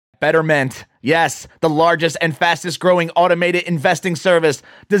Betterment. Yes, the largest and fastest growing automated investing service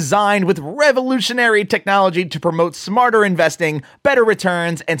designed with revolutionary technology to promote smarter investing, better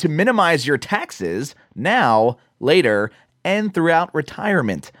returns, and to minimize your taxes now, later, and throughout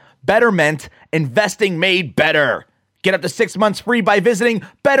retirement. Betterment, investing made better. Get up to 6 months free by visiting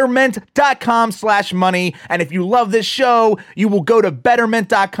betterment.com/money. And if you love this show, you will go to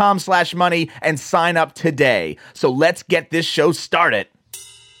betterment.com/money and sign up today. So let's get this show started.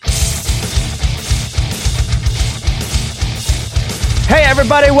 Hey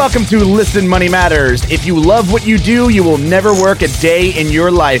everybody, welcome to Listen Money Matters. If you love what you do, you will never work a day in your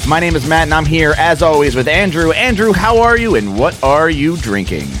life. My name is Matt and I'm here as always with Andrew. Andrew, how are you and what are you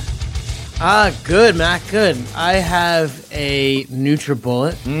drinking? Good, Matt, good. I have a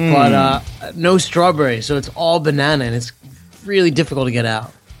NutriBullet, but no strawberry, so it's all banana, and it's really difficult to get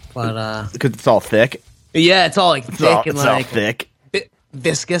out. But Because it's all thick? Yeah, it's all like thick and all thick.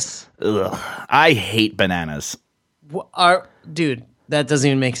 Viscous. Ugh, I hate bananas. Dude, that doesn't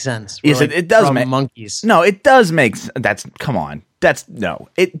even make sense. Yes, it does make monkeys. No, it does make come on.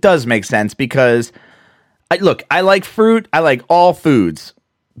 It does make sense because I like fruit. I like all foods.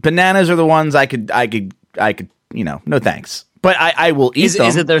 Bananas are the ones I could, no thanks. But I will eat them.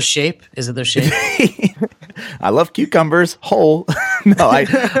 Is it their shape? I love cucumbers whole. No, I've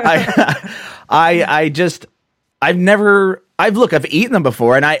eaten them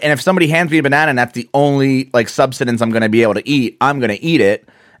before, and if somebody hands me a banana and that's the only substance I'm going to be able to eat, I'm going to eat it,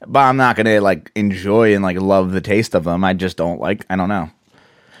 but I'm not going to enjoy and love the taste of them. I just don't I don't know.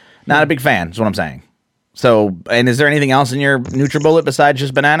 Not a big fan is what I'm saying. So, and is there anything else in your NutriBullet besides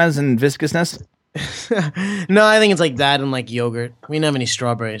just bananas and viscousness? No, I think it's like that and yogurt. We didn't have any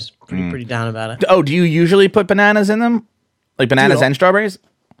strawberries. Pretty down about it. Oh, do you usually put bananas in them? Like bananas and strawberries?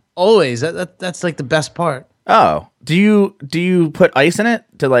 Always. That's the best part. Oh, do you put ice in it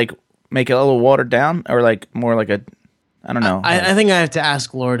to make it a little watered down or more I don't know. I think I have to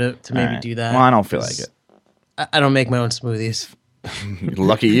ask Laura to maybe do that. Well, I don't feel like it. I don't make my own smoothies.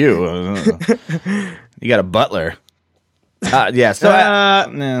 Lucky you. You got a butler. Yeah, so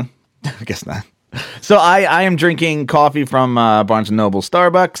I guess not. So I am drinking coffee from Barnes & Noble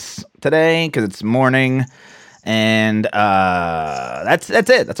Starbucks today because it's morning. And that's it.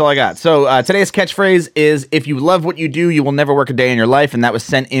 That's all I got. So today's catchphrase is, if you love what you do, you will never work a day in your life. And that was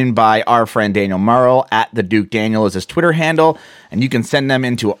sent in by our friend Daniel Murrow. At the Duke Daniel is his Twitter handle. And you can send them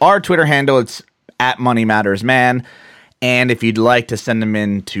into our Twitter handle. It's at Money Matters Man. And if you'd like to send them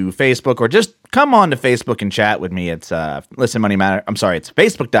into Facebook or just come on to Facebook and chat with me, it's Listen Money Matters. I'm sorry, it's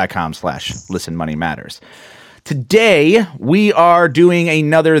facebook.com/Listen Money Matters. Today, we are doing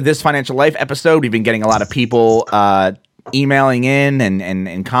another This Financial Life episode. We've been getting a lot of people emailing in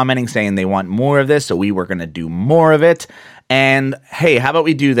and commenting saying they want more of this, so we were going to do more of it. And hey, how about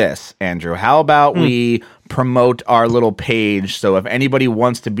we do this, Andrew? How about we promote our little page, so if anybody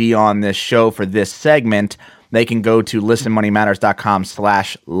wants to be on this show for this segment, they can go to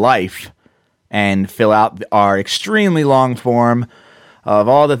listenmoneymatters.com/life and fill out our extremely long form of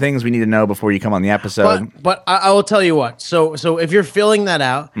all the things we need to know before you come on the episode. But I will tell you what. So if you're filling that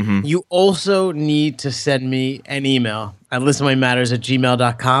out, you also need to send me an email at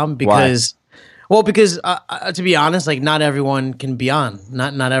listenmoneymatters@gmail.com because, to be honest, not everyone can be on.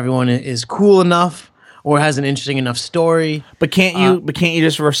 Not everyone is cool enough or has an interesting enough story. But can't you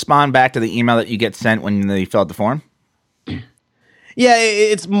just respond back to the email that you get sent when they fill out the form? Yeah,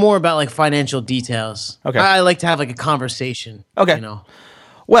 it's more about financial details. Okay. I like to have a conversation. Okay.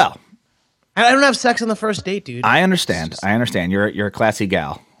 Well, I don't have sex on the first date, dude. I understand. You're a classy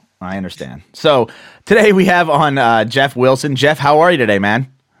gal. I understand. So today we have on Jeff Wilson. Jeff, how are you today, man?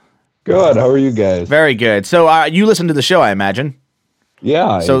 Good. How are you guys? Very good. So you listen to the show, I imagine. Yeah,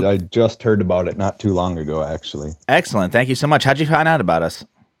 I just heard about it not too long ago, actually. Excellent. Thank you so much. How'd you find out about us?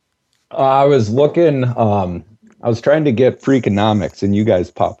 I was looking. I was trying to get Freakonomics, and you guys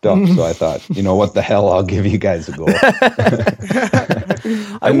popped up. So I thought, what the hell? I'll give you guys a go.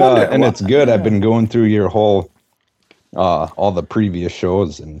 And it's good. I've been going through your whole, all the previous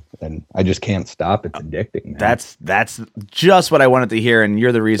shows, and I just can't stop. It's addicting, man. That's just what I wanted to hear, and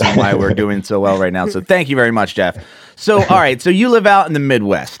you're the reason why we're doing so well right now. So thank you very much, Jeff. So, all right. So you live out in the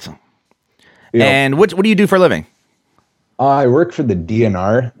Midwest. Yep. And what do you do for a living? I work for the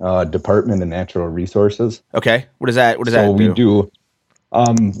DNR, Department of Natural Resources. Okay. What does that do? So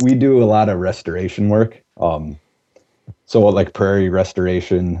we do a lot of restoration work. So prairie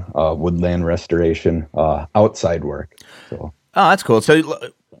restoration, woodland restoration, outside work. So. Oh, that's cool. So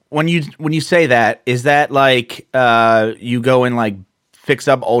when you say that, is that you go and fix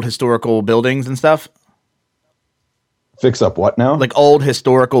up old historical buildings and stuff? Fix up what now? Like old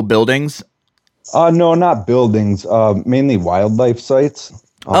historical buildings? No, not buildings. Mainly wildlife sites.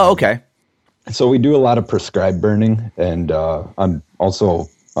 Oh, okay. So we do a lot of prescribed burning, and I'm also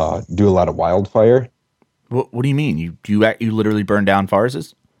do a lot of wildfire. What do you mean? You literally burn down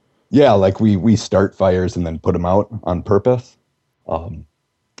forests? Yeah, like we start fires and then put them out on purpose. And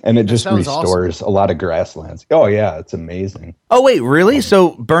it just restores a lot of grasslands. Oh yeah, it's amazing. Oh wait, really?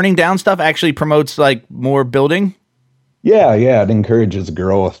 So burning down stuff actually promotes like more building? Yeah, it encourages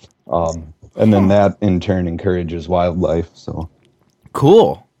growth. And then that in turn encourages wildlife. So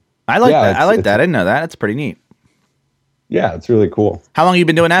cool. I like that. I like that. I didn't know that. That's pretty neat. Yeah, it's really cool. How long have you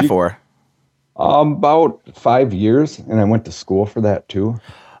been doing that for? About 5 years, and I went to school for that too.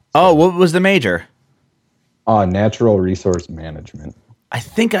 Oh, what was the major? Natural resource management. I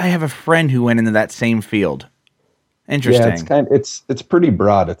think I have a friend who went into that same field. Interesting. Yeah, it's pretty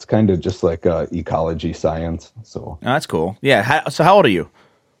broad. It's kind of just like ecology science. So that's cool. Yeah. So how old are you?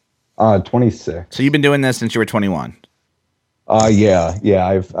 26. So you've been doing this since you were 21.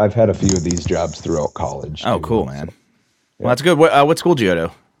 Yeah. I've had a few of these jobs throughout college. Oh, cool, man. So, yeah. Well, that's good. What school did you go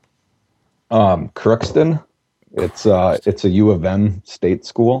to? Crookston. It's a U of M state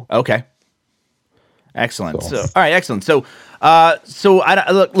school. Okay. Excellent. So all right, excellent. So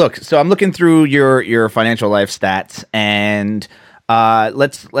look. So I'm looking through your financial life stats, and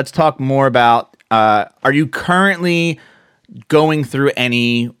let's talk more about. Are you currently going through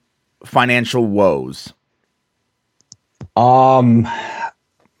any financial woes? Not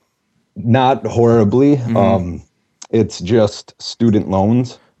horribly. It's just student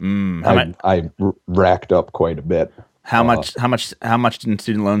loans. I racked up quite a bit. How much in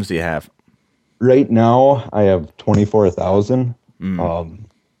student loans do you have? Right now, I have 24,000.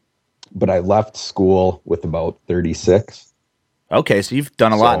 But I left school with about 36. Okay, so you've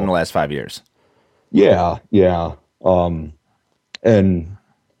done a lot in the last 5 years. Yeah. And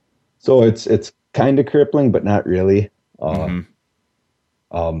so it's kind of crippling, but not really. But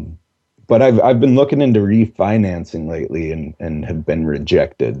I've been looking into refinancing lately and have been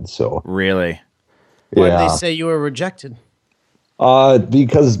rejected. So really, why did they say you were rejected?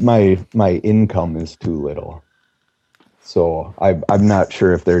 Because my income is too little. So I'm not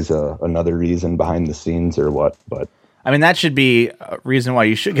sure if there's another reason behind the scenes or what, but I mean that should be a reason why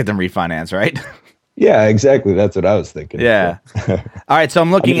you should get them refinanced, right? Yeah, exactly. That's what I was thinking. Yeah. All right, so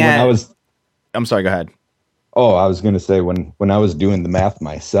I'm looking at. I'm sorry. Go ahead. Oh, I was going to say when I was doing the math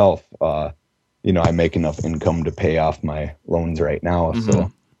myself, I make enough income to pay off my loans right now.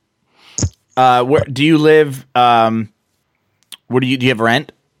 So, where do you live? Where do you have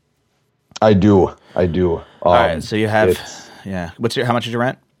rent? I do. All right, so you have how much is your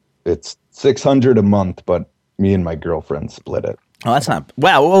rent? It's $600 a month, but me and my girlfriend split it. Oh, that's not.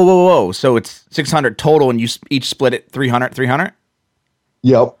 Wow. Whoa. So it's $600 total, and you each split it $300.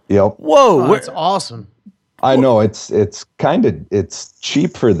 Yep. Whoa, that's awesome. I know it's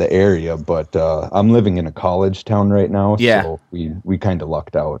cheap for the area, but I'm living in a college town right now, so we kind of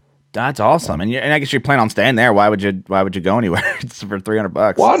lucked out. That's awesome, and I guess you plan on staying there. Why would you go anywhere? It's for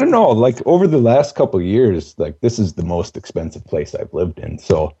 $300. Well, I don't know. Like over the last couple of years, like this is the most expensive place I've lived in.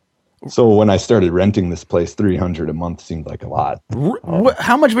 So when I started renting this place, $300 a month seemed like a lot.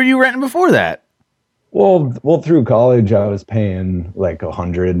 How much were you renting before that? Well, through college, I was paying like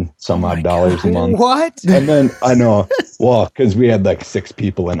 $100 some odd dollars a month. What? And then I know, because we had like 6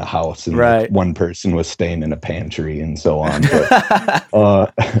 people in a house, and like, one person was staying in a pantry and so on.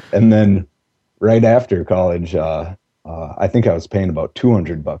 But, and then right after college, I think I was paying about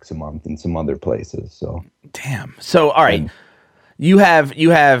 $200 a month in some other places. So damn. So all right, you have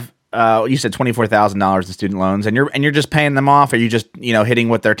you said $24,000 in student loans, and you're just paying them off. Are you just hitting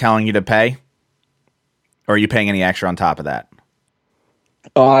what they're telling you to pay? Or are you paying any extra on top of that?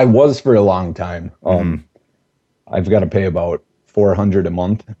 I was for a long time. I've got to pay about $400 a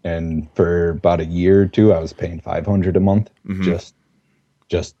month, and for about a year or two, I was paying $500 a month, just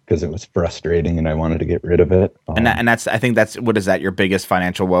because it was frustrating and I wanted to get rid of it. And I think that's what is that your biggest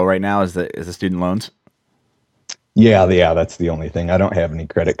financial woe right now is the student loans? Yeah, that's the only thing. I don't have any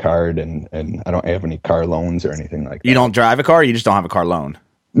credit card, and I don't have any car loans or anything like that. You don't drive a car, or you just don't have a car loan?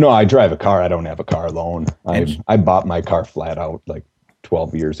 No, I drive a car. I don't have a car loan. I bought my car flat out like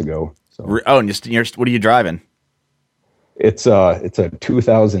 12 years ago. So. Oh, and what are you driving? It's a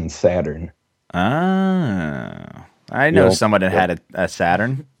 2000 Saturn. Ah, I know someone that had a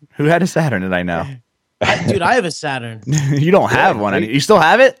Saturn. Who had a Saturn? Did I know? Dude, I have a Saturn. You don't have one. You still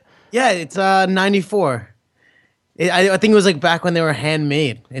have it? Yeah, it's 94. I think it was like back when they were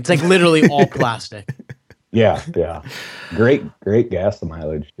handmade. It's like literally all plastic. Yeah, yeah. Great gas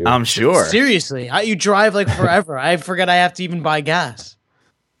mileage, too. I'm sure. Seriously, you drive like forever. I forget I have to even buy gas.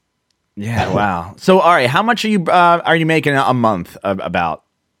 Yeah, wow. So, all right, how much are you making a month about?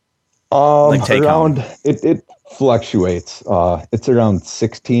 Take around home? it fluctuates. It's around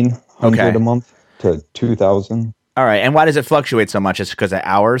 1,600 a month to 2,000. All right, and why does it fluctuate so much? It's because of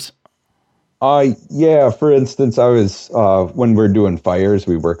hours? Yeah. For instance, I was when we're doing fires,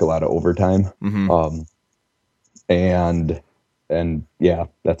 we work a lot of overtime. Mm-hmm. And yeah,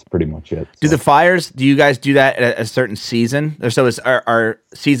 that's pretty much it. Do the fires? Do you guys do that at a certain season? Or so are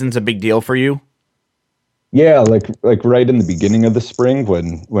seasons a big deal for you? Yeah, like right in the beginning of the spring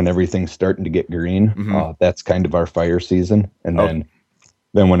when everything's starting to get green, that's kind of our fire season. And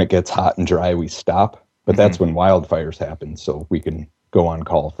then when it gets hot and dry, we stop. But that's when wildfires happen, so we can go on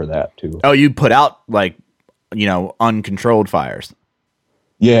call for that too. Oh, you put out uncontrolled fires.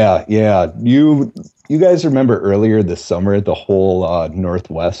 Yeah. You guys remember earlier this summer the whole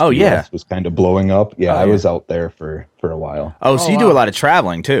Northwest US was kind of blowing up? Yeah, I was out there for a while. Oh, so you do a lot of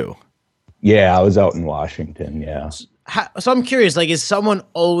traveling too. Yeah, I was out in Washington, yeah. So I'm curious, like, is someone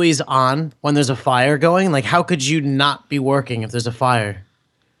always on when there's a fire going? Like, how could you not be working if there's a fire?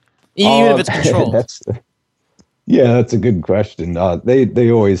 Even if it's controlled. That's a good question.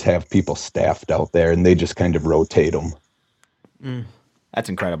 They always have people staffed out there, and they just kind of rotate them. That's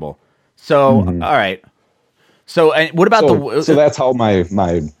incredible. So, all right. So, and what about So that's how my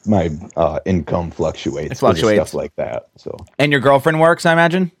income fluctuates. It fluctuates. Stuff like that. So. And your girlfriend works, I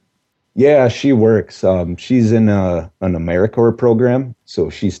imagine? Yeah, she works. She's in an AmeriCorps program, so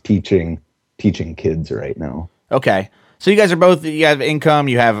she's teaching kids right now. Okay. So you guys you have income,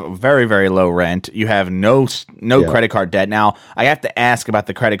 you have very, very low rent, you have no credit card debt. Now, I have to ask about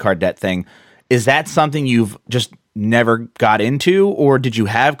the credit card debt thing. Is that something you've just never got into, or did you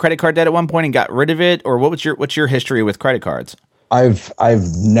have credit card debt at one point and got rid of it, or what's your history with credit cards? I've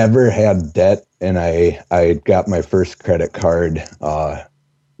never had debt, and I got my first credit card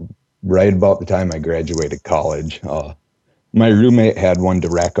right about the time I graduated college. My roommate had one to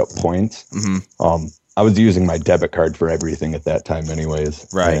rack up points. I was using my debit card for everything at that time anyways.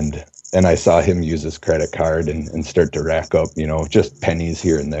 Right. And I saw him use his credit card and start to rack up, just pennies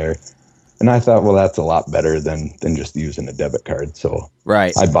here and there. And I thought, well, that's a lot better than just using a debit card. So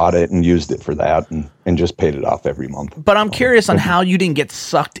I bought it and used it for that and just paid it off every month. But I'm curious on how you didn't get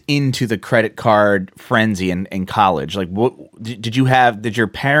sucked into the credit card frenzy in college. Like, what did your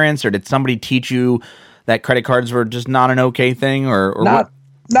parents or did somebody teach you that credit cards were just not an okay thing or not, what?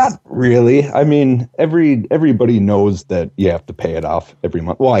 Not really. I mean, everybody knows that you have to pay it off every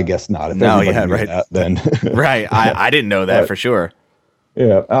month. Well, I guess not. If everybody knew that, then right. I didn't know that for sure.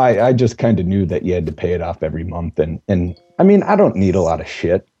 Yeah, I just kind of knew that you had to pay it off every month, and I mean, I don't need a lot of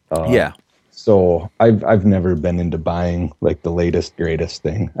shit. So I've never been into buying like the latest greatest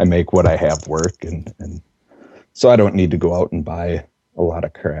thing. I make what I have work, and so I don't need to go out and buy a lot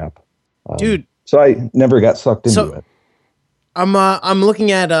of crap, dude. So I never got sucked into it. I'm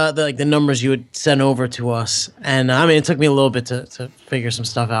looking at the numbers you had sent over to us, and I mean, it took me a little bit to figure some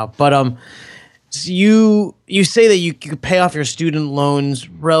stuff out, but so you say that you could pay off your student loans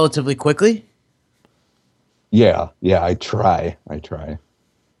relatively quickly? Yeah, I try.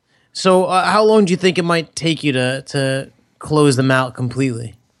 So how long do you think it might take you to close them out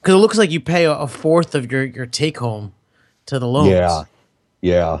completely? Because it looks like you pay a fourth of your take home to the loans.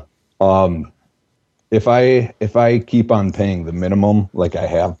 Yeah. If I keep on paying the minimum like I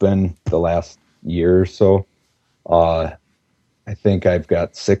have been the last year or so, I think I've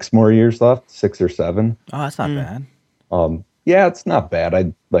got 6 more years left, 6 or 7. Oh, that's not bad. Yeah, it's not bad.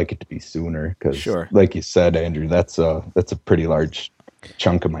 I'd like it to be sooner because, like you said, Andrew, that's a pretty large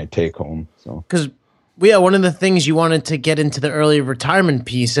chunk of my take home. So, because one of the things you wanted to get into the early retirement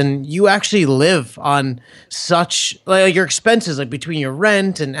piece, and you actually live on such like your expenses, like between your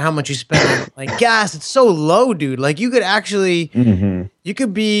rent and how much you spend on like gas, it's so low, dude. Like you could actually, you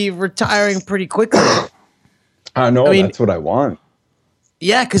could be retiring pretty quickly. I know, that's what I want.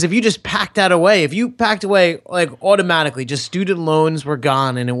 Yeah, because if you just packed that away, if you packed away like automatically, just student loans were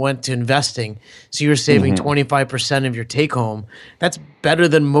gone and it went to investing, so you were saving 25% of your take home. That's better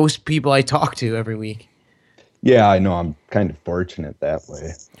than most people I talk to every week. Yeah, I know. I'm kind of fortunate that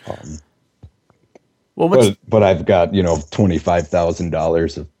way. Well, but I've got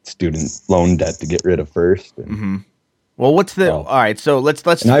 $25,000 of student loan debt to get rid of first. And, Well, what's the all right? So let's.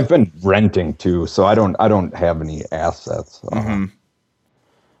 And I've been renting too, so I don't have any assets.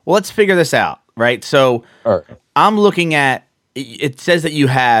 Well, let's figure this out, right? So I'm looking at. It says that you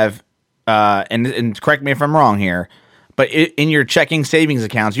have, and correct me if I'm wrong here, but in your checking savings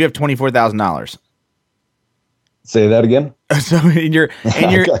accounts, you have $24,000. Say that again. So in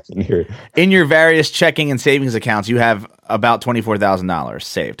your various checking and savings accounts, you have about $24,000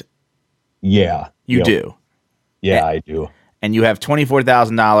 saved. Yeah, you do. Yeah, I do. And you have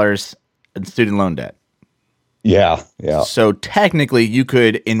 $24,000 in student loan debt. Yeah. So technically, you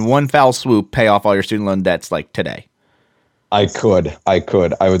could, in one foul swoop, pay off all your student loan debts like today. I could.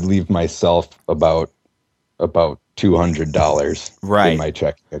 I would leave myself about $200 in my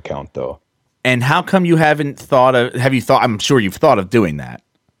checking account, though. And how come you haven't thought of? I'm sure you've thought of doing that.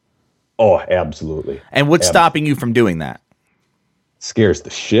 Oh, absolutely. And what's stopping you from doing that? Scares the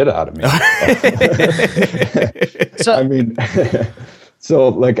shit out of me. So I mean, so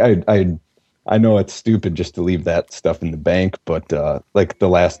like I know it's stupid just to leave that stuff in the bank, but like the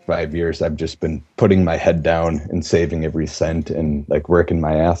last 5 years, I've just been putting my head down and saving every cent and like working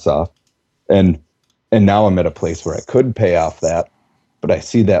my ass off. And now I'm at a place where I could pay off that, but I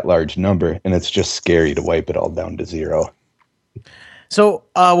see that large number and it's just scary to wipe it all down to zero. So,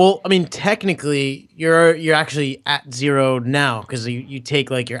 well, I mean, technically, you're actually at zero now because you take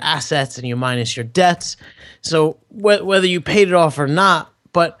like your assets and you minus your debts. So whether you paid it off or not,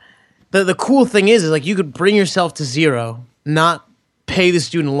 but the cool thing is like you could bring yourself to zero, not pay the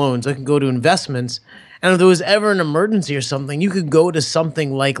student loans. I can go to investments, and if there was ever an emergency or something, you could go to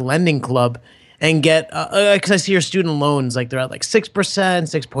something like Lending Club and get because I see your student loans like they're at like 6%,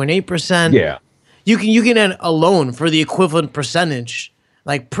 6.8%. Yeah. You can get a loan for the equivalent percentage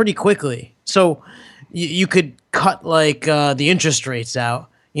like pretty quickly. So you could cut like the interest rates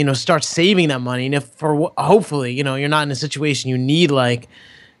out, start saving that money. And hopefully, you're not in a situation you need like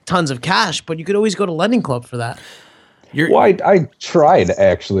tons of cash, but you could always go to Lending Club for that. I tried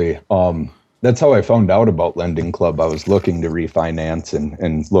actually. That's how I found out about Lending Club. I was looking to refinance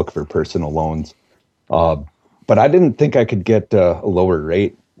and look for personal loans. But I didn't think I could get a lower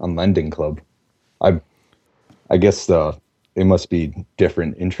rate on Lending Club. I guess they must be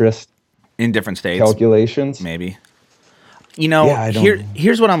different interest in different states calculations, maybe.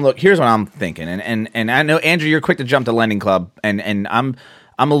 Here's what I'm thinking, and I know Andrew, you're quick to jump to Lending Club, and I'm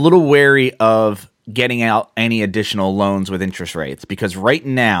a little wary of getting out any additional loans with interest rates because right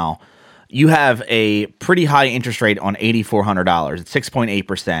now you have a pretty high interest rate on $8,400. It's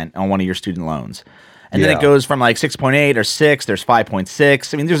 6.8% on one of your student loans, and then it goes from like 6.8 or 6. There's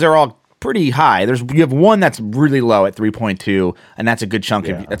 5.6. I mean, those are all pretty high. You have one that's really low at 3.2, and that's a good chunk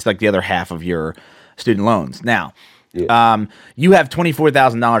of that's like the other half of your student loans. Now, you have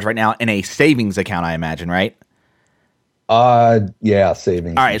 $24,000 right now in a savings account, I imagine, right?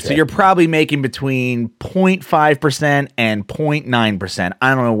 Savings. All right, so you're probably making between 0.5% and 0.9%.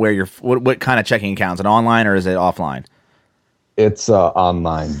 I don't know where what kind of checking account? Is it online or is it offline? It's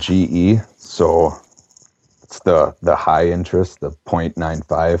online, GE. So it's the high interest, the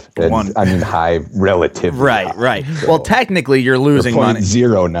 0.95. I mean, high relatively. Right. So well, technically, you're losing money.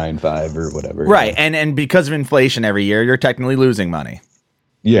 0.095 or whatever. Right, and because of inflation every year, you're technically losing money.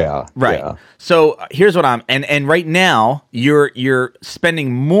 Yeah. Right. Yeah. So here's what and right now you're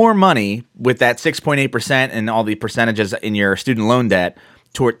spending more money with that 6.8% and all the percentages in your student loan debt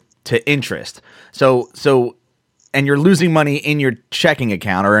to interest. So and you're losing money in your checking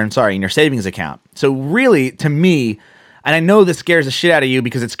account in your savings account. So really, to me, and I know this scares the shit out of you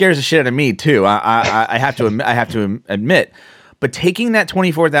because it scares the shit out of me too. I have to admit, but taking that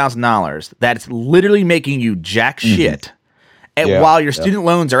 $24,000, that's literally making you jack shit. While your student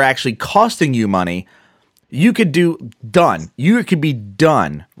loans are actually costing you money, you could be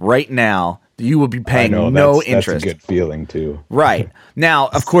done right now. You will be paying no interest. That's a good feeling too. Right. Now,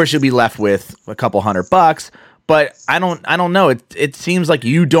 of course, you'll be left with a couple $100, but I don't know. It seems like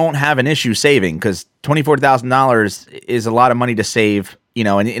you don't have an issue saving because $24,000 is a lot of money to save,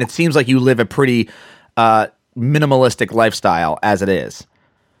 and it seems like you live a pretty minimalistic lifestyle as it is.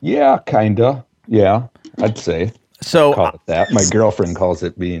 Yeah, kinda. Yeah, I'd say. So call it that. My girlfriend calls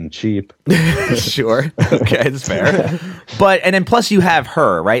it being cheap. Sure. Okay, that's fair. And then plus you have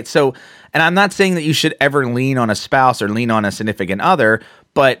her, right? So, and I'm not saying that you should ever lean on a spouse or lean on a significant other,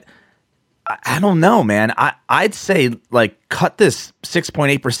 but I don't know, man. I'd say like cut this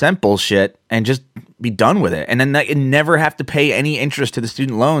 6.8% bullshit and just be done with it. And then you never have to pay any interest to the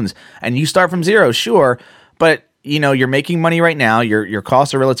student loans. And you start from zero, sure, but you're making money right now. Your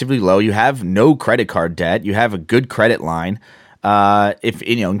costs are relatively low. You have no credit card debt. You have a good credit line. If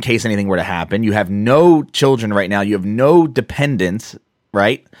in case anything were to happen, you have no children right now. You have no dependents,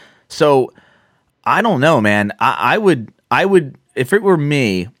 right? So I don't know, man. I would if it were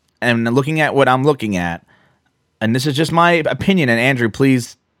me and looking at what I'm looking at, and this is just my opinion. And Andrew,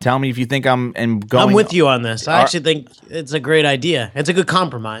 please tell me if you think I'm going. I'm with you on this. I actually think it's a great idea. It's a good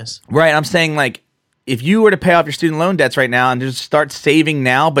compromise. Right. I'm saying like, if you were to pay off your student loan debts right now and just start saving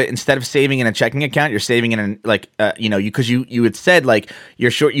now, but instead of saving in a checking account, you're saving in because you had said like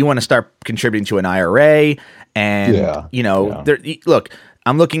you want to start contributing to an IRA, and look,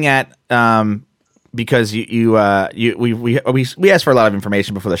 I'm looking at because we asked for a lot of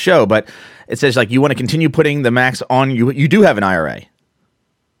information before the show, but it says like you want to continue putting the max on you. You do have an IRA.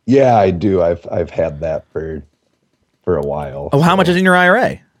 Yeah, I do. I've had that for a while. Oh, how much is in your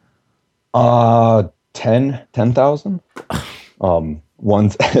IRA? 10,000.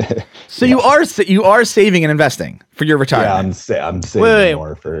 Once. So you are saving and investing for your retirement. Yeah, I'm saving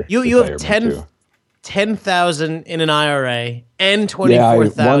more for you have 10,000 in an IRA and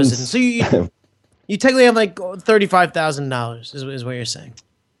 24,000. So you technically have like $35,000 is what you're saying.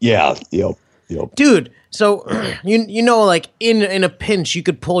 Yeah. Yep. Dude, so like in a pinch you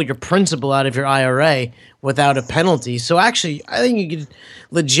could pull your principal out of your IRA without a penalty. So actually, I think you could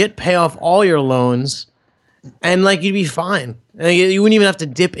legit pay off all your loans and like you'd be fine. You wouldn't even have to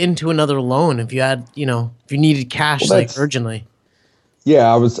dip into another loan if you had, if you needed cash urgently.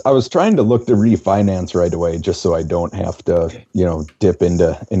 Yeah, I was trying to look to refinance right away just so I don't have to, dip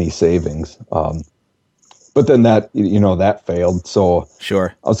into any savings. But then that failed. So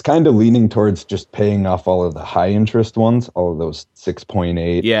sure, I was kind of leaning towards just paying off all of the high interest ones, all of those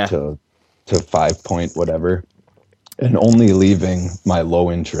 6.8 to 5 point whatever, and only leaving my low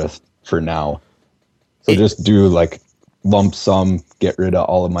interest for now. So just do like lump sum, get rid of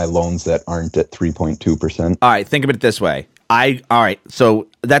all of my loans that aren't at 3.2%. All right, think of it this way. All right, so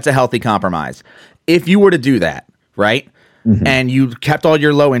that's a healthy compromise. If you were to do that, right, and you kept all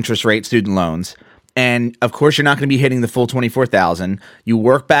your low interest rate student loans, and of course you're not going to be hitting the full 24,000. You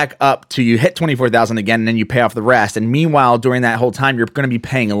work back up to you hit 24,000 again, and then you pay off the rest. And meanwhile, during that whole time, you're going to be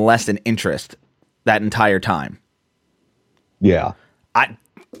paying less in interest that entire time. Yeah,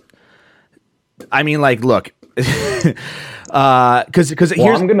 I mean, like, look, because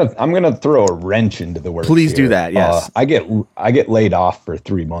I'm gonna throw a wrench into the works. Please here. do that. Yes, I get laid off for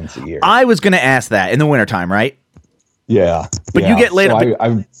 3 months a year. I was going to ask that in the wintertime, right? Yeah, but you get laid off.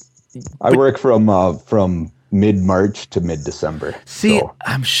 I work from mid-March to mid-December. See,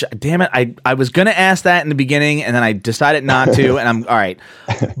 so. Damn it. I was going to ask that in the beginning, and then I decided not to, and I'm all right.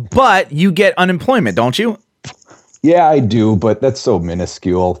 But you get unemployment, don't you? Yeah, I do, but that's so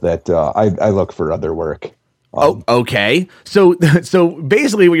minuscule that I look for other work. Okay. So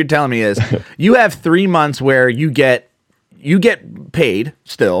basically what you're telling me is you have 3 months where you get paid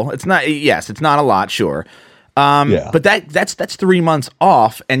still. It's not a lot, sure. But that's 3 months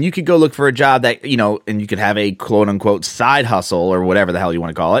off, and you could go look for a job that, and you could have a quote unquote side hustle or whatever the hell you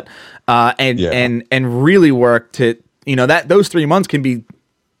want to call it. And really work to, that those 3 months can be,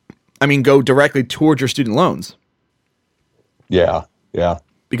 go directly towards your student loans. Yeah.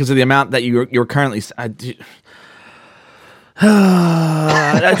 Because of the amount that you're currently.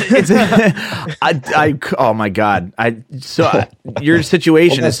 Oh my God! Your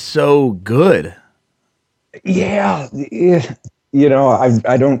situation is so good. Yeah,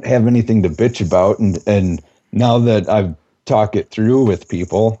 I don't have anything to bitch about, and now that I've talked it through with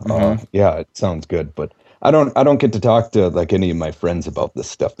people, it sounds good, but. I don't get to talk to like any of my friends about this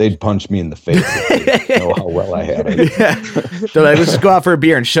stuff. They'd punch me in the face if they know how well I had it. Yeah. So let's just go out for a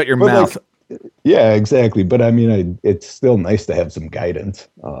beer and shut your mouth. Yeah, exactly. But it's still nice to have some guidance.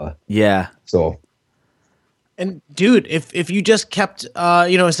 Yeah. So. And dude, if you just kept,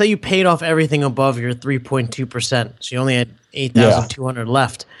 say you paid off everything above your 3.2%, so you only had 8,200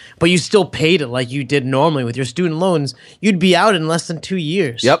 left, but you still paid it like you did normally with your student loans, you'd be out in less than 2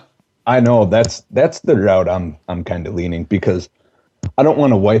 years. Yep. I know that's the route I'm kind of leaning, because I don't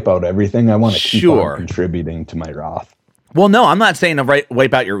want to wipe out everything. I want to keep on contributing to my Roth. Well, no, I'm not saying to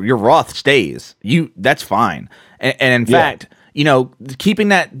wipe out your Roth stays. That's fine. And in fact, keeping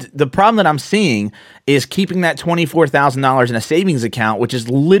that, the problem that I'm seeing is keeping that $24,000 in a savings account, which is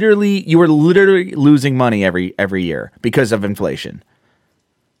you are literally losing money every year because of inflation.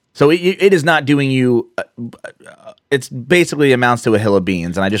 So it is not doing you. It's basically amounts to a hill of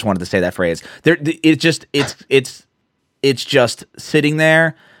beans, and I just wanted to say that phrase. It's just sitting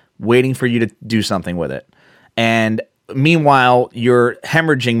there waiting for you to do something with it, and meanwhile you're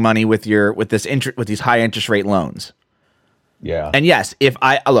hemorrhaging money with these high interest rate loans. Yeah. And yes,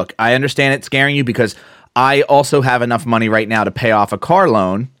 I understand it scaring you, because I also have enough money right now to pay off a car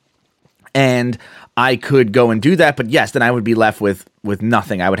loan, and I could go and do that, but yes, then I would be left with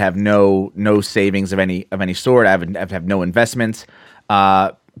nothing. I would have no savings of any sort. I would have no investments.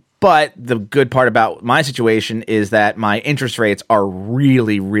 But the good part about my situation is that my interest rates are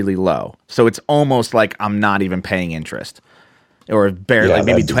really, really low. So it's almost like I'm not even paying interest, or barely,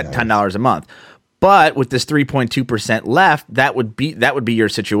 maybe $10 a month. But with this 3.2% left, that would be your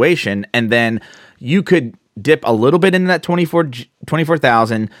situation, and then you could dip a little bit into that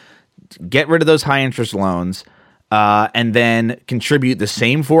 24,000, get rid of those high interest loans, and then contribute the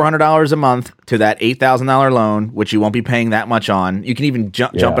same $400 a month to that $8,000 loan, which you won't be paying that much on. You can even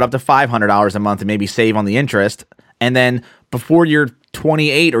jump it up to $500 a month and maybe save on the interest. And then before you're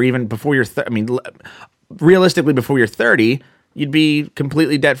 28, or even before you're, realistically before you're 30, you'd be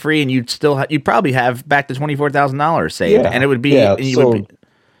completely debt free, and you'd probably have back to $24,000 saved, and it would be, would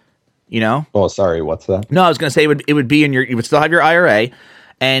be, Oh, sorry, what's that? No, I was going to say it would be you would still have your IRA,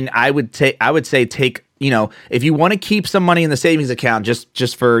 and I would say take, if you want to keep some money in the savings account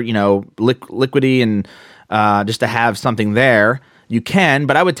just for, liquidity and just to have something there, you can,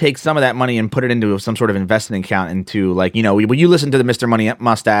 but I would take some of that money and put it into some sort of investment account into, when you listen to the Mr. Money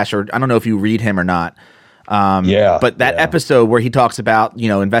Mustache, or I don't know if you read him or not. But that episode where he talks about,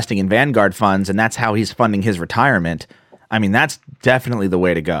 investing in Vanguard funds, and that's how he's funding his retirement. I mean, that's definitely the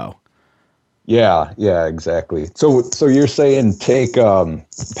way to go. Yeah, exactly. So you're saying take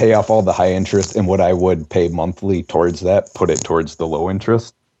pay off all the high interest, and what I would pay monthly towards that, put it towards the low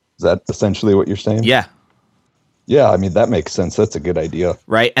interest. Is that essentially what you're saying? Yeah. Yeah, I mean, that makes sense. That's a good idea.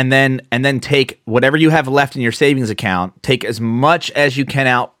 Right. And then take whatever you have left in your savings account, take as much as you can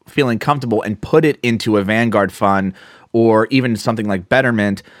out feeling comfortable, and put it into a Vanguard fund, or even something like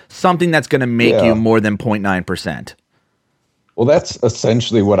Betterment, something that's going to make you more than 0.9%. Well, that's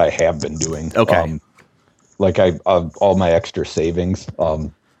essentially what I have been doing. Okay. All my extra savings,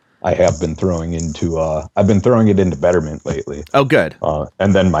 I have been throwing into, I've been throwing it into Betterment lately. Oh, good.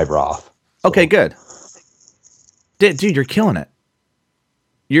 And then my Roth. So. Okay, good. Dude, you're killing it.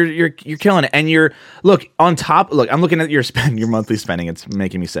 You're killing it, and I'm looking at your monthly spending. It's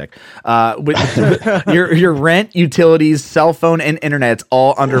making me sick. With your rent, utilities, cell phone, and internet, it's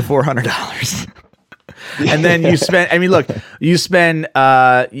all under $400. And then you spend. You spend.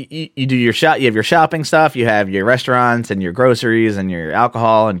 You do your shop. You have your shopping stuff. You have your restaurants and your groceries and your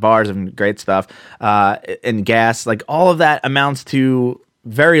alcohol and bars and great stuff, and gas. Like, all of that amounts to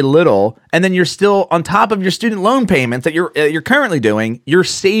very little, and then you're still on top of your student loan payments that you're currently doing. You're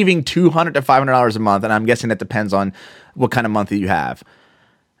saving $200 to $500 a month, and I'm guessing that depends on what kind of month that you have.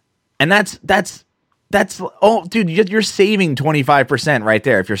 And that's oh, dude, you're saving 25% right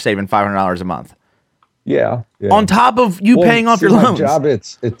there if you're saving $500 a month. Yeah. On top of paying off your loans. My job,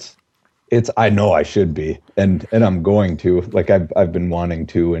 it's. I know I should be, and I'm going to. Like, I've been wanting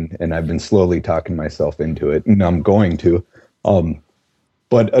to, and I've been slowly talking myself into it, and I'm going to.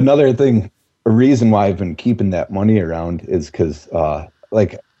 But another thing, a reason why I've been keeping that money around is because,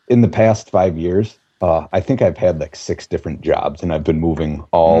 in the past 5 years, I think I've had 6 different jobs, and I've been moving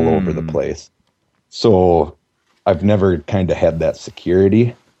all over the place. So I've never kind of had that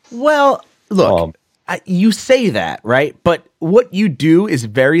security. Well, look, you say that, right? But what you do is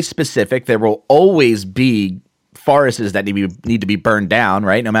very specific. There will always be forests that need to be burned down,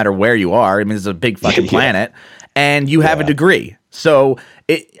 right? No matter where you are. I mean, it's a big fucking planet. And you have a degree. So,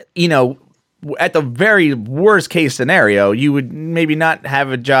 at the very worst case scenario, you would maybe not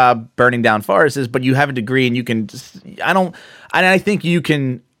have a job burning down forests, but you have a degree, and you can I think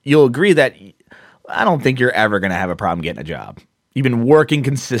you'll agree that I don't think you're ever going to have a problem getting a job. You've been working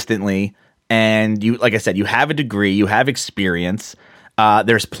consistently, and like I said, you have a degree, you have experience.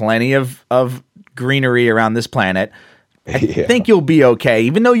 There's plenty of greenery around this planet. I think you'll be okay.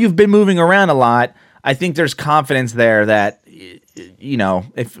 Even though you've been moving around a lot, I think there's confidence there that,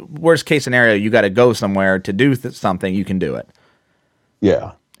 if worst case scenario, you got to go somewhere to do something, you can do it.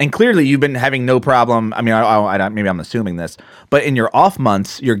 Yeah. And clearly you've been having no problem. I mean, maybe I'm assuming this, but in your off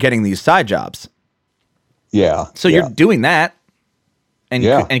months, you're getting these side jobs. Yeah. So you're doing that. And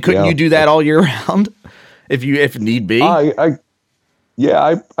couldn't you do that all year round if need be? I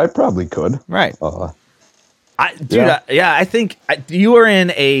probably could. Right. I think you are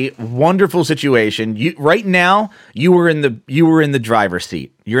in a wonderful situation. Right now, you were in the driver's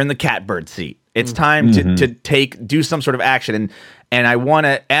seat. You're in the catbird seat. It's time to do some sort of action. And I want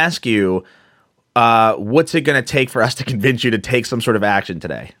to ask you, what's it going to take for us to convince you to take some sort of action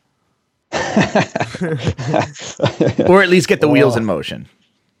today, or at least get the wheels in motion?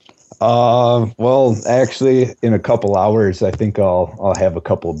 Well, actually, in a couple hours, I think I'll have a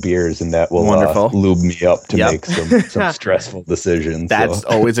couple beers, and that will lube me up to make some stressful decisions. That's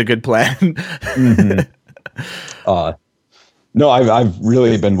always a good plan. No, I've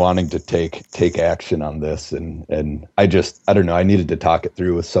really been wanting to take action on this, and I don't know. I needed to talk it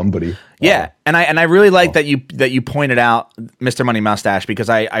through with somebody. Yeah, and I really like that you pointed out Mr. Money Mustache, because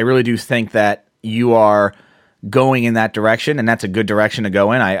I really do think that you are going in that direction, and that's a good direction to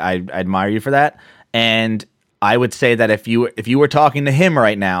go in. I admire you for that. And I would say that if you were talking to him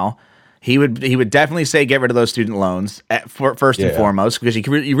right now, he would definitely say get rid of those student loans first and foremost, because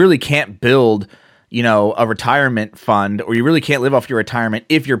you really can't build, a retirement fund, or you really can't live off your retirement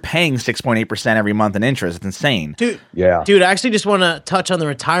if you're paying 6.8% every month in interest. It's insane. Dude, I actually just want to touch on the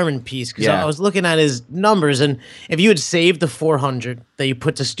retirement piece, because I was looking at his numbers, and if you had saved the $400 that you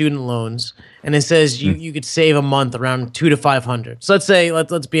put to student loans, and it says you could save a month around $200 to $500. So let's say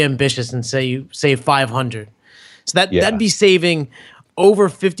let's be ambitious and say you save $500. So that'd be saving over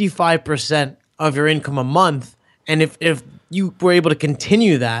 55% of your income a month. And if you were able to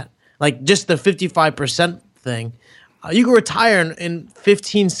continue that, like just the 55% thing, you could retire in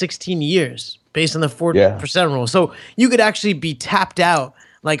 15, 16 years based on the 40% rule. So you could actually be tapped out,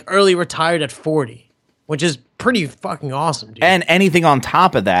 like early retired at 40, which is pretty fucking awesome, dude. And anything on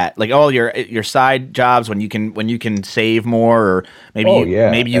top of that, like all your side jobs when you can save more, or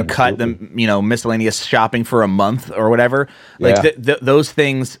maybe you cut the miscellaneous shopping for a month or whatever. Like those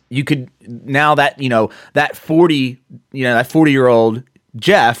things you could, now that that 40-year-old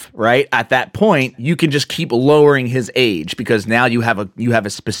Jeff, right, at that point, you can just keep lowering his age, because now you have a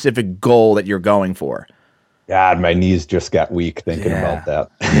specific goal that you're going for. God, my knees just got weak thinking about that.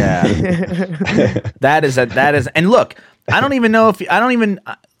 Yeah. that is, and look, I'm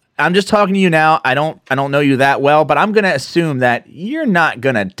just talking to you now. I don't know you that well, but I'm going to assume that you're not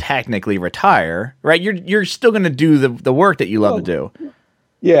going to technically retire, right? You're still going to do the work that you love to do.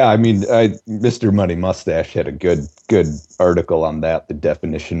 Yeah, I mean, Mr. Money Mustache had a good article on that, the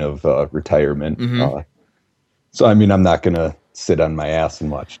definition of retirement. Mm-hmm. So, I mean, I'm not going to sit on my ass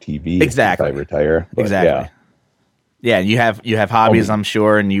and watch TV if I retire. Exactly. Yeah, you have hobbies, I'm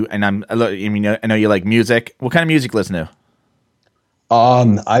sure, and I know you like music. What kind of music listen to?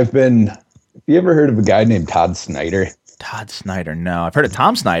 Have you ever heard of a guy named Todd Snyder? Todd Snyder, no. I've heard of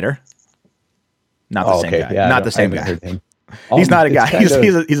Tom Snyder. Not the same guy. Yeah, not the same guy. Heard him. He's not a guy. He's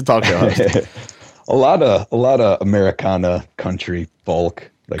a talk show host. a lot of Americana, country, folk,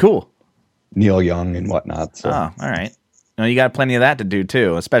 like cool, Neil Young and whatnot. So. Oh, all right. You got plenty of that to do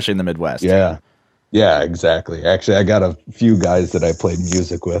too, especially in the Midwest. Yeah, exactly. Actually, I got a few guys that I played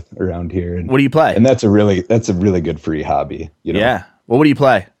music with around here. And, what do you play? And that's a really good free hobby. Yeah. Well, what do you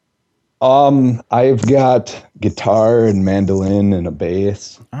play? I've got guitar and mandolin and a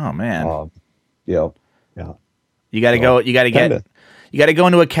bass. Oh man. Yeah. You got to go. You got to go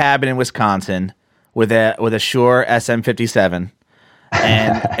into a cabin in Wisconsin with a Shure SM57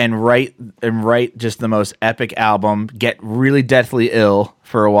 and write just the most epic album. Get really deathly ill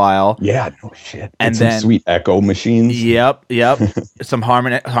for a while. Yeah, no shit. And then some sweet echo machines. Yep. Some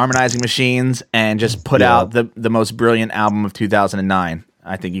harmonizing machines, and just put out the most brilliant album of 2009.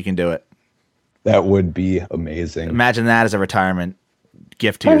 I think you can do it. That would be amazing. Imagine that as a retirement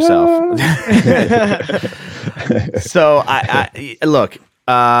gift to yourself. So I look,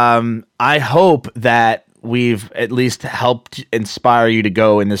 I hope that we've at least helped inspire you to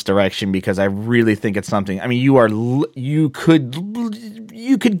go in this direction, because I really think it's something. I mean, you could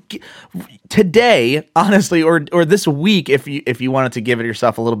today, honestly, or this week, if you wanted to give it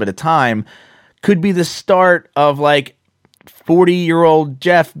yourself a little bit of time, could be the start of like 40-year-old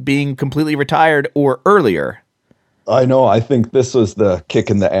Jeff being completely retired or earlier. I know. I think this was the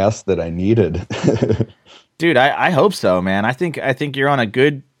kick in the ass that I needed. Dude, I hope so, man. I think you're on a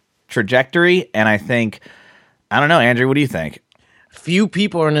good trajectory, and I don't know, Andrew, what do you think? Few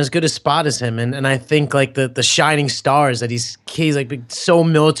people are in as good a spot as him, and I think like the shining stars that he's like so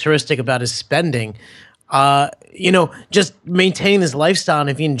militaristic about his spending. Just maintaining this lifestyle,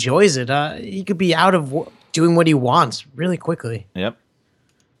 and if he enjoys it, he could be out of doing what he wants really quickly. Yep.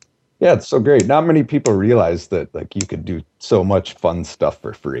 Yeah, it's so great. Not many people realize that like you could do so much fun stuff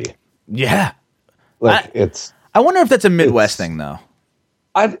for free. Yeah. Like I wonder if that's a Midwest thing though.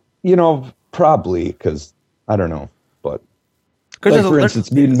 Probably, because I don't know. But like, for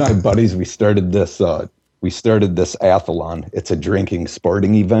instance, me and my buddies, we started this athlon. It's a drinking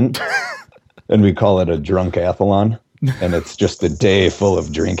sporting event. And we call it a drunk athlon. And it's just a day full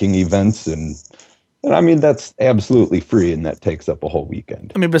of drinking events, and I mean, that's absolutely free, and that takes up a whole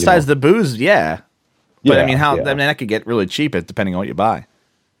weekend. I mean, besides the booze, yeah. But I mean, that could get really cheap depending on what you buy.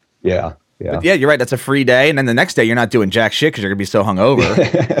 Yeah. But yeah, you're right. That's a free day, and then the next day you're not doing jack shit because you're gonna be so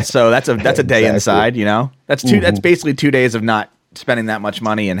hungover. So that's a day inside. That's basically 2 days of not spending that much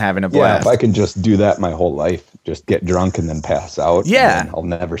money and having a Yeah, blast. if I could just do that my whole life, just get drunk and then pass out. Yeah, I'll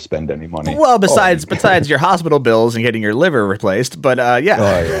never spend any money. Well, besides your hospital bills and getting your liver replaced, but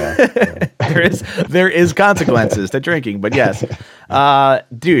yeah, there is consequences to drinking. But yes,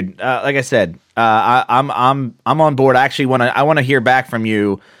 dude, like I said, I'm on board. I actually want to hear back from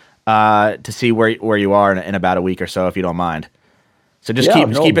you to see where you are in about a week or so, if you don't mind. So just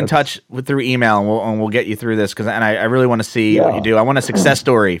keep in touch through email, and we'll get you through this I really want to see what you do. I want a success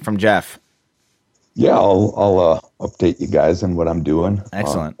story from Jeff. Yeah, I'll update you guys on what I'm doing.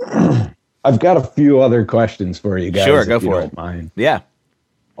 Excellent. I've got a few other questions for you guys. Sure, go for it. If you don't mind. Yeah.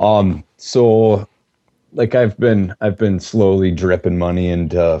 So like I've been slowly dripping money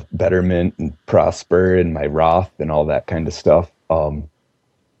into Betterment and Prosper and my Roth and all that kind of stuff. Do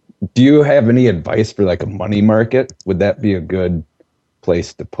you have any advice for like a money market? Would that be a good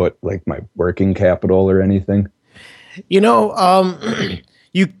place to put like my working capital or anything? You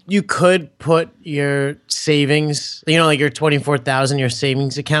could put your savings, like your 24,000, your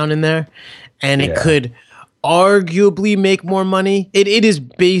savings account in there, and it could arguably make more money. It is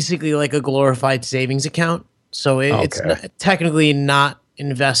basically like a glorified savings account, so it's technically not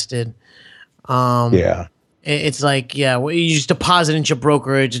invested. It's like, you just deposit into your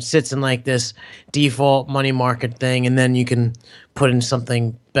brokerage. It sits in like this default money market thing, and then you can put in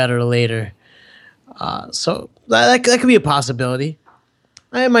something better later. So that could be a possibility.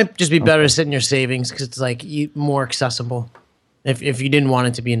 It might just be better to sit in your savings because it's like more accessible if you didn't want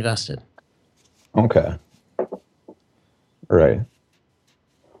it to be invested. Okay. Right.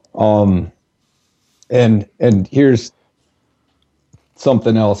 And here's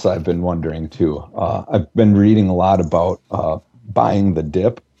something else I've been wondering too. I've been reading a lot about buying the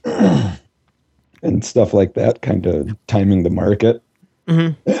dip and stuff like that, kind of timing the market.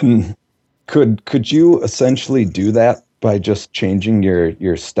 Mm-hmm. And could you essentially do that by just changing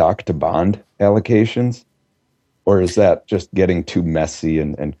your stock to bond allocations? Or is that just getting too messy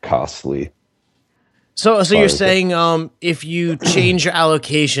and costly? So you're saying if you change your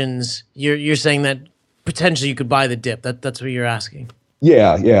allocations, you're saying that potentially you could buy the dip. That's what you're asking.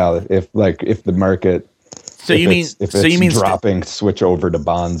 Yeah. If the market, you mean dropping, switch over to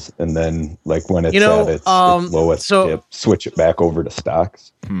bonds, and then like when it's at its lowest dip, switch it back over to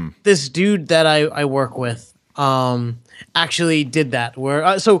stocks. This dude that I work with actually did that. Where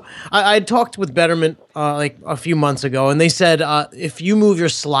I talked with Betterment like a few months ago, and they said if you move your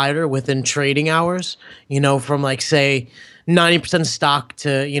slider within trading hours, from like say 90% stock to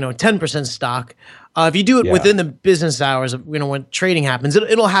 10% stock. If you do it within the business hours of when trading happens,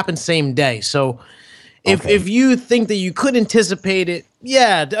 it'll happen same day. So if you think that you could anticipate it,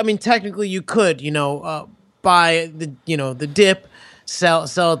 technically you could, buy the dip,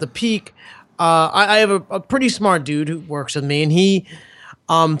 sell at the peak. I have a pretty smart dude who works with me, and he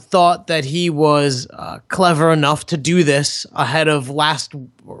thought that he was clever enough to do this ahead of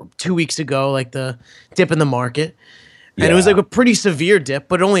 2 weeks ago, like the dip in the market. And it was like a pretty severe dip,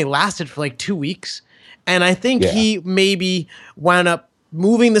 but it only lasted for like 2 weeks. And I think he maybe wound up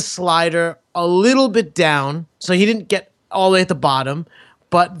moving the slider a little bit down, so he didn't get all the way at the bottom,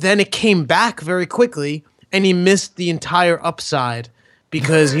 but then it came back very quickly, and he missed the entire upside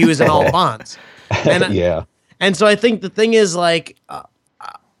because he was in all bonds. And and so I think the thing is, like,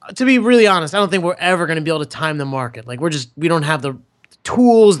 to be really honest, I don't think we're ever going to be able to time the market. Like, we don't have the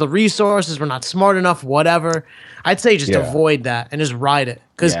tools, the resources, we're not smart enough, whatever. I'd say just avoid that and just ride it.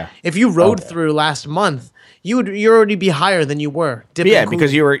 Because if you rode through last month, you'd already be higher than you were.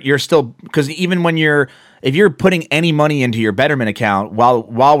 Because you're still, because even when if you're putting any money into your Betterment account while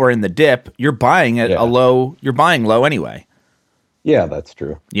we're in the dip, you're buying at you're buying low anyway. Yeah, that's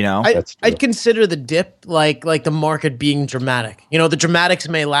true. That's true. I'd consider the dip like the market being dramatic. The dramatics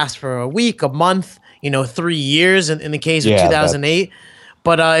may last for a week, a month, 3 years in the case of 2008.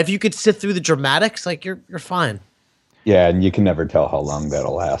 But if you could sit through the dramatics, like you're fine. Yeah, and you can never tell how long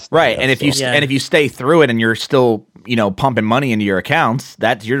that'll last. Right, and if you stay through it and you're still pumping money into your accounts,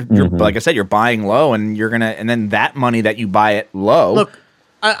 that you're like I said, you're buying low, and and then that money that you buy it low. Look,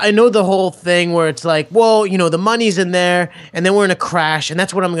 I know the whole thing where it's like, well, the money's in there, and then we're in a crash, and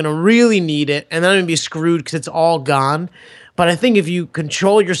that's when I'm going to really need it, and then I'm going to be screwed because it's all gone. But I think if you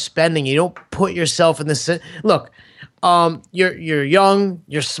control your spending, you don't put yourself in this. Look, you're young,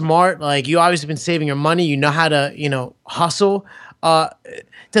 you're smart, like you obviously been saving your money, you know how to, hustle.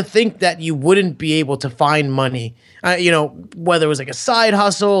 To think that you wouldn't be able to find money, whether it was like a side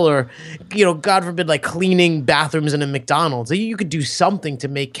hustle or, God forbid, like cleaning bathrooms in a McDonald's, you could do something to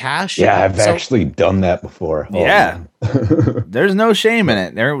make cash. Yeah, I've actually done that before. There's no shame in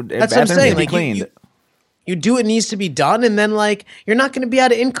it. That's what I'm saying. Like cleaned. you do what needs to be done, and then like you're not going to be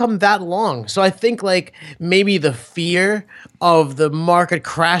out of income that long. So I think like maybe the fear of the market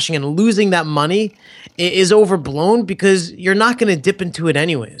crashing and losing that money is overblown, because you're not going to dip into it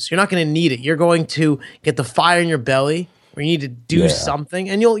anyways. You're not going to need it. You're going to get the fire in your belly where you need to do something,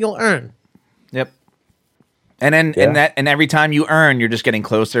 and you'll earn. Yep. And then and every time you earn, you're just getting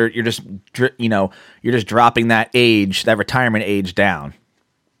closer. You're just you're just dropping that retirement age down.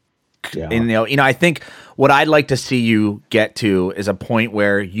 Yeah. And I think what I'd like to see you get to is a point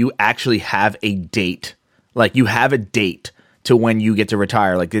where you actually have a date. Like you have a date to when you get to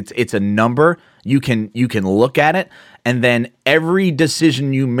retire. Like it's a number. You can look at it, and then every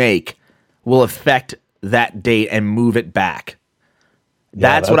decision you make will affect that date and move it back.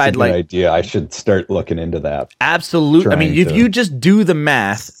 That's what I'd like. Idea. I should start looking into that. Absolutely. I mean, if you just do the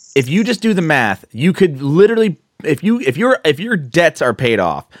math, you could literally, if your debts are paid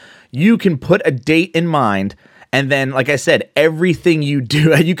off, you can put a date in mind, and then, like I said, everything you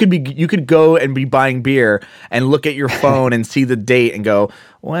do, you could go and be buying beer and look at your phone and see the date and go,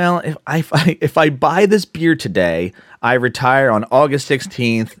 well, if I buy this beer today, I retire on August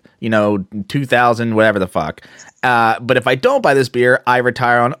 16th, 2000, whatever the fuck. But if I don't buy this beer, I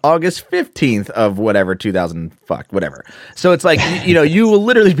retire on August 15th of whatever 2000 fuck whatever. So it's like you will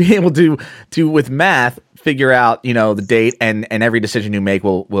literally be able to with math figure out the date, and every decision you make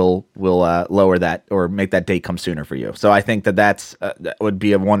will lower that or make that date come sooner for you. So I think that would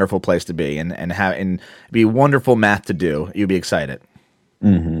be a wonderful place to be, and be wonderful math to do. You'd be excited.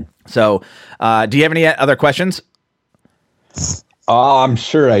 Mm-hmm. So, do you have any other questions? I'm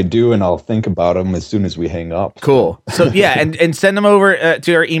sure I do, and I'll think about them as soon as we hang up. Cool. So yeah, and send them over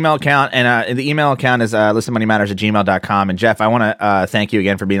to our email account, and the email account is listenmoneymatters@gmail.com. And Jeff, I want to thank you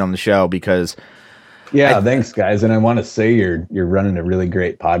again for being on the show, because thanks guys, and I want to say you're running a really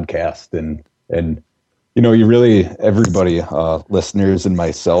great podcast, and you really, everybody, listeners and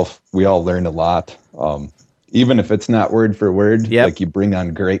myself, we all learn a lot. Even if it's not word for word, like you bring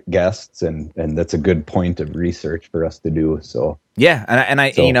on great guests, and that's a good point of research for us to do. So yeah,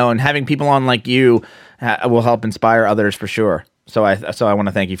 and having people on like you will help inspire others for sure. So I want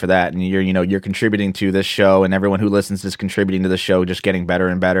to thank you for that, and you're contributing to this show, and everyone who listens is contributing to the show, just getting better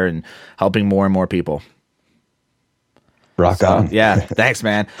and better, and helping more and more people. Rock on. Yeah, thanks,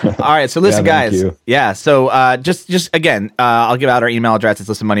 man. All right, so listen, guys. Yeah, so just again, I'll give out our email address. It's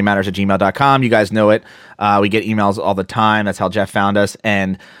listenmoneymatters@gmail.com. You guys know it. We get emails all the time. That's how Jeff found us.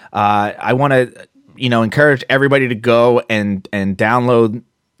 And I want to, encourage everybody to go and download,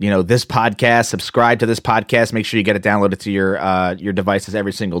 this podcast, subscribe to this podcast. Make sure you get it downloaded to your devices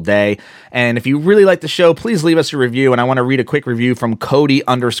every single day. And if you really like the show, please leave us a review. And I want to read a quick review from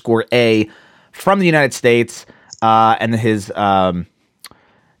Cody_A from the United States. And his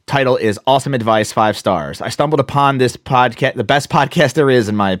title is Awesome Advice, 5 stars. I stumbled upon this podcast, the best podcast there is,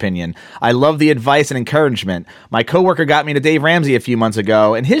 in my opinion. I love the advice and encouragement. My coworker got me to Dave Ramsey a few months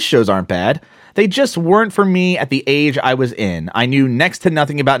ago, and his shows aren't bad. They just weren't for me at the age I was in. I knew next to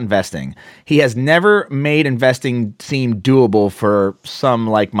nothing about investing. He has never made investing seem doable for some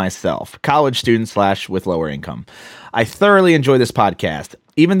like myself, college student / with lower income. I thoroughly enjoy this podcast.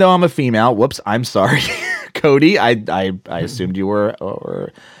 Even though I'm a female, whoops, I'm sorry, Cody. I assumed you were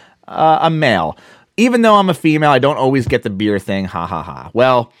a male. Even though I'm a female, I don't always get the beer thing. Ha ha ha.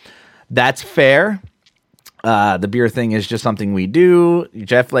 Well, that's fair. The beer thing is just something we do.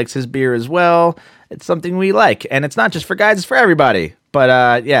 Jeff likes his beer as well. It's something we like, and it's not just for guys; it's for everybody.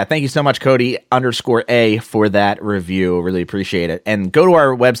 But thank you so much, Cody_A, for that review. Really appreciate it. And go to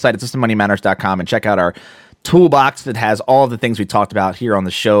our website, it's listenmoneymatters.com, and check out our toolbox that has all of the things we talked about here on the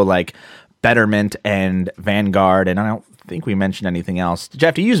show, like Betterment and Vanguard, and I don't think we mentioned anything else.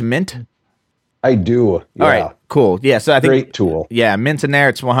 Jeff, do you use Mint? I do. Yeah. All right, cool. Yeah, so I think great tool. Yeah, Mint's in there.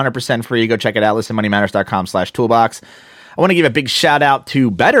 It's 100% free. Go check it out. listenmoneymatters.com/toolbox. I want to give a big shout out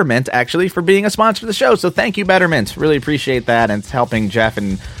to Betterment, actually, for being a sponsor of the show. So thank you, Betterment. Really appreciate that, and it's helping Jeff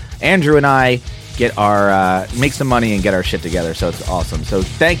and Andrew and I get our make some money and get our shit together. So it's awesome. So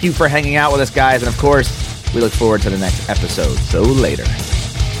thank you for hanging out with us, guys, and of course, we look forward to the next episode. So later.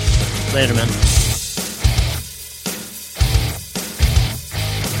 Later, man.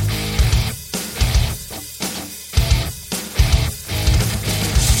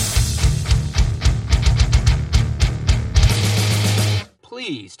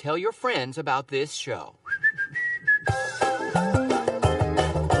 Please tell your friends about this show.